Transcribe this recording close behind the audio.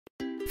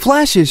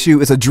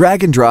Flashissue is a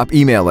drag-and-drop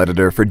email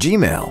editor for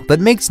Gmail that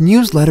makes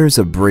newsletters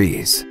a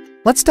breeze.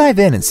 Let's dive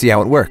in and see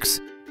how it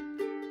works.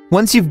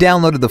 Once you've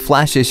downloaded the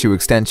Flashissue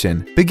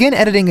extension, begin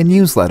editing a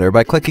newsletter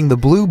by clicking the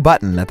blue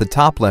button at the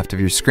top left of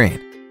your screen.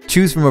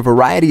 Choose from a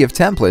variety of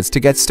templates to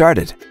get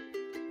started.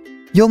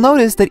 You'll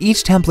notice that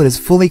each template is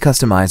fully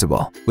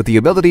customizable, with the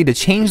ability to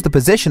change the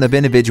position of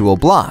individual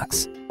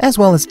blocks, as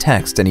well as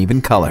text and even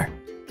color.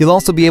 You'll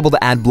also be able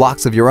to add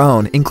blocks of your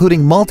own,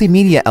 including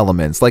multimedia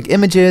elements like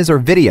images or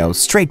videos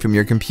straight from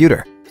your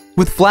computer.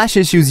 With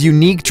Flashissue's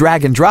unique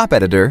drag-and-drop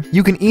editor,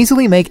 you can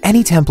easily make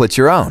any template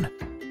your own,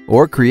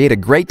 or create a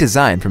great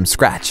design from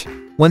scratch.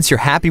 Once you're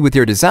happy with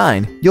your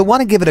design, you'll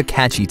want to give it a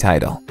catchy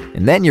title,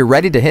 and then you're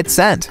ready to hit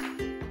send.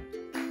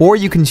 Or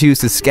you can choose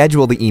to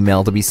schedule the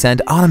email to be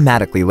sent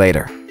automatically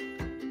later.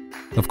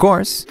 Of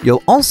course,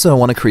 you'll also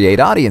want to create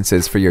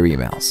audiences for your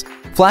emails.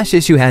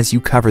 Flashissue has you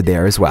covered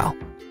there as well.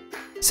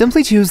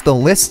 Simply choose the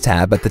List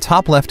tab at the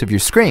top left of your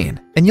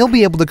screen, and you'll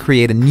be able to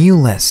create a new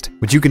list,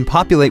 which you can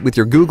populate with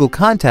your Google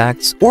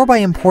Contacts or by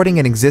importing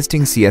an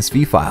existing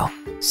CSV file.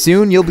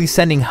 Soon, you'll be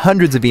sending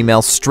hundreds of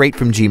emails straight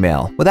from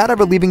Gmail without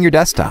ever leaving your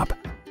desktop.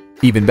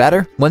 Even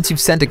better, once you've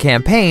sent a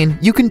campaign,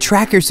 you can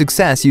track your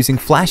success using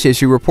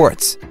Flashissue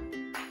reports.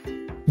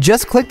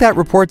 Just click that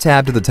Report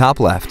tab to the top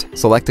left,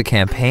 select a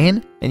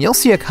campaign, and you'll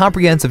see a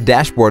comprehensive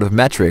dashboard of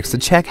metrics to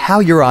check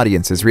how your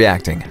audience is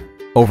reacting.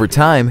 Over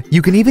time,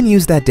 you can even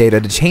use that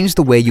data to change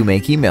the way you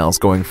make emails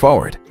going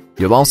forward.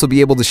 You'll also be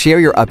able to share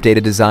your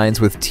updated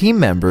designs with team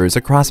members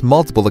across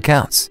multiple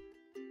accounts.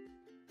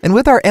 And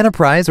with our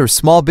enterprise or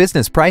small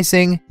business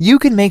pricing, you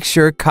can make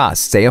sure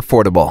costs stay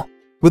affordable.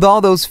 With all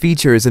those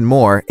features and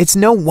more, it's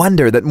no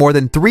wonder that more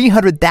than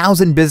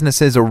 300,000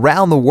 businesses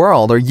around the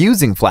world are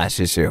using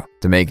Flashissue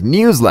to make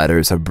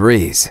newsletters a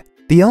breeze.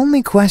 The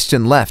only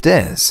question left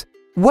is,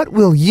 what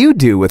will you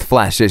do with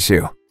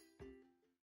Flashissue?